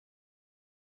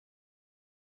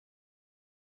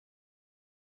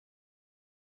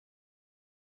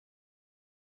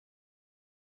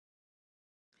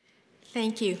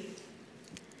Thank you.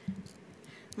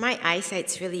 My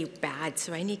eyesight's really bad,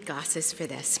 so I need glasses for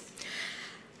this.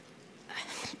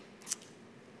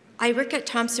 I work at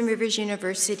Thompson Rivers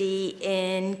University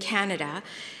in Canada,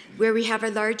 where we have a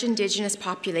large Indigenous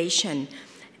population.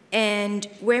 And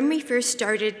when we first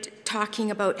started talking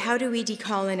about how do we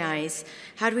decolonize,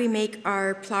 how do we make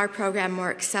our PLAR program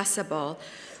more accessible,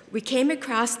 we came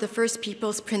across the First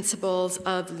Peoples principles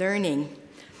of learning.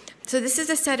 So this is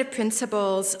a set of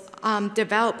principles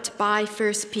developed by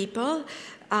First People,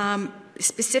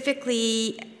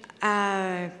 specifically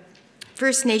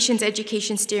First Nations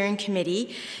Education Steering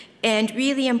Committee. And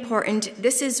really important,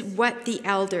 this is what the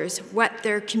elders, what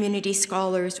their community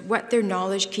scholars, what their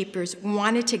knowledge keepers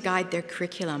wanted to guide their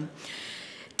curriculum.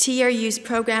 TRU's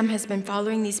program has been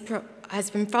following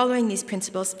these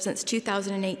principles since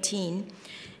 2018,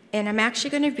 and I'm actually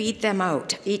going to read them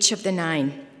out, each of the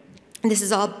 9. And this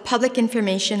is all public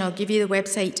information. I'll give you the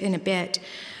website in a bit.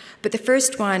 But the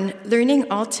first one, learning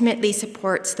ultimately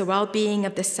supports the well-being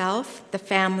of the self, the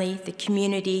family, the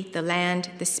community, the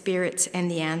land, the spirits, and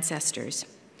the ancestors.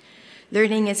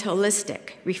 Learning is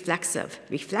holistic,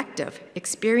 reflective,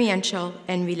 experiential,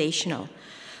 and relational,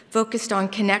 focused on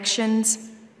connections,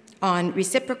 on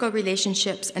reciprocal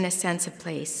relationships, and a sense of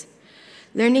place.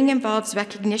 Learning involves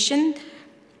recognizing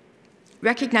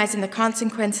the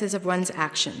consequences of one's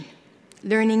action.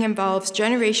 Learning involves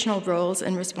generational roles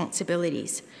and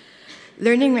responsibilities.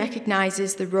 Learning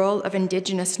recognizes the role of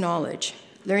Indigenous knowledge.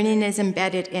 Learning is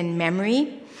embedded in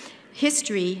memory,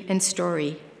 history, and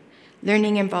story.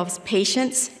 Learning involves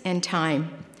patience and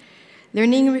time.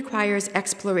 Learning requires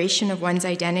exploration of one's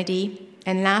identity.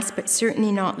 And last but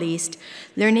certainly not least,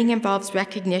 learning involves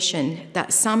recognition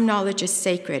that some knowledge is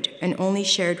sacred and only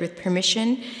shared with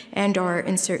permission and/or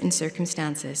in certain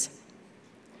circumstances.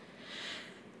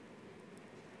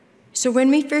 So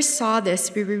when we first saw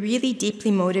this, we were really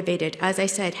deeply motivated. As I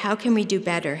said, how can we do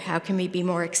better? How can we be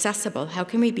more accessible? How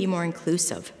can we be more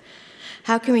inclusive?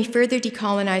 How can we further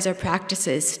decolonize our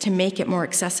practices to make it more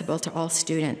accessible to all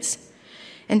students?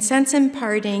 And since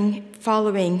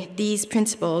following these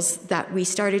principles that we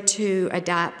started to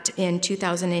adapt in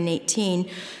 2018,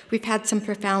 we've had some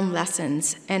profound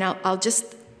lessons. And I'll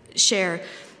just share.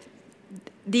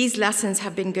 These lessons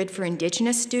have been good for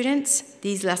Indigenous students.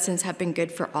 These lessons have been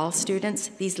good for all students.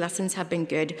 These lessons have been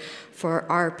good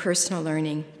for our personal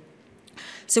learning.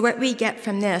 So what we get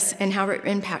from this and how it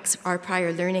impacts our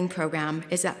prior learning program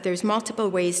is that there's multiple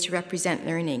ways to represent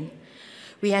learning.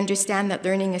 We understand that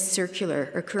learning is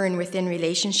circular, occurring within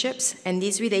relationships, and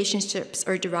these relationships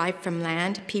are derived from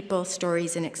land, people,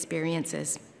 stories, and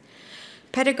experiences.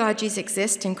 Pedagogies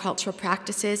exist in cultural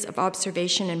practices of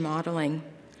observation and modeling.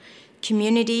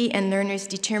 Community and learners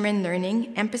determine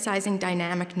learning, emphasizing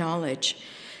dynamic knowledge.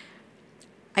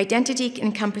 Identity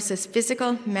encompasses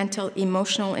physical, mental,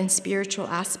 emotional, and spiritual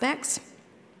aspects.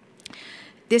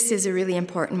 This is a really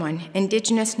important one.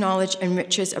 Indigenous knowledge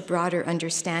enriches a broader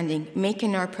understanding,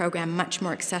 making our program much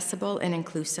more accessible and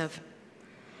inclusive.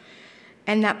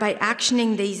 And that by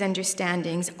actioning these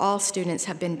understandings, all students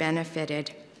have been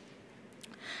benefited.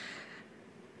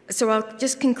 So I'll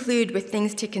just conclude with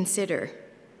things to consider.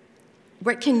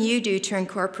 What can you do to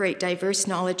incorporate diverse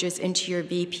knowledges into your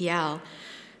VPL?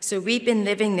 So we've been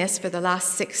living this for the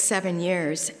last 6-7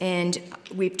 years, and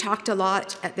we've talked a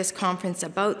lot at this conference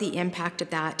about the impact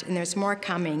of that, and there's more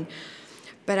coming.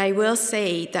 But I will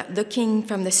say that looking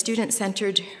from the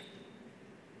student-centered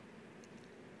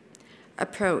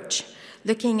approach,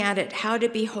 looking at it, how to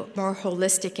be more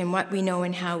holistic in what we know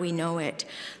and how we know it,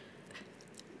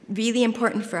 really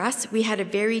important for us, we had a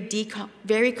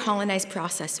very colonized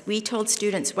process. We told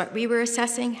students what we were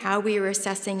assessing, how we were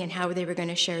assessing, and how they were going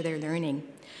to share their learning.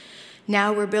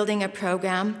 Now we're building a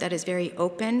program that is very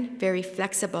open, very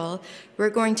flexible. We're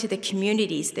going to the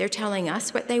communities. They're telling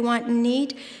us what they want and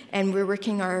need, and we're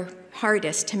working our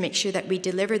hardest to make sure that we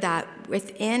deliver that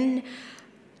within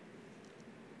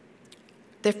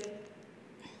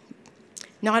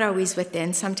not always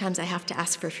within, sometimes I have to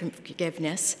ask for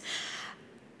forgiveness.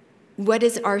 What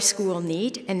does our school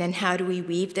need, and then how do we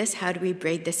weave this, how do we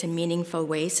braid this in meaningful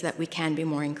ways so that we can be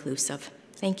more inclusive?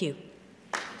 Thank you.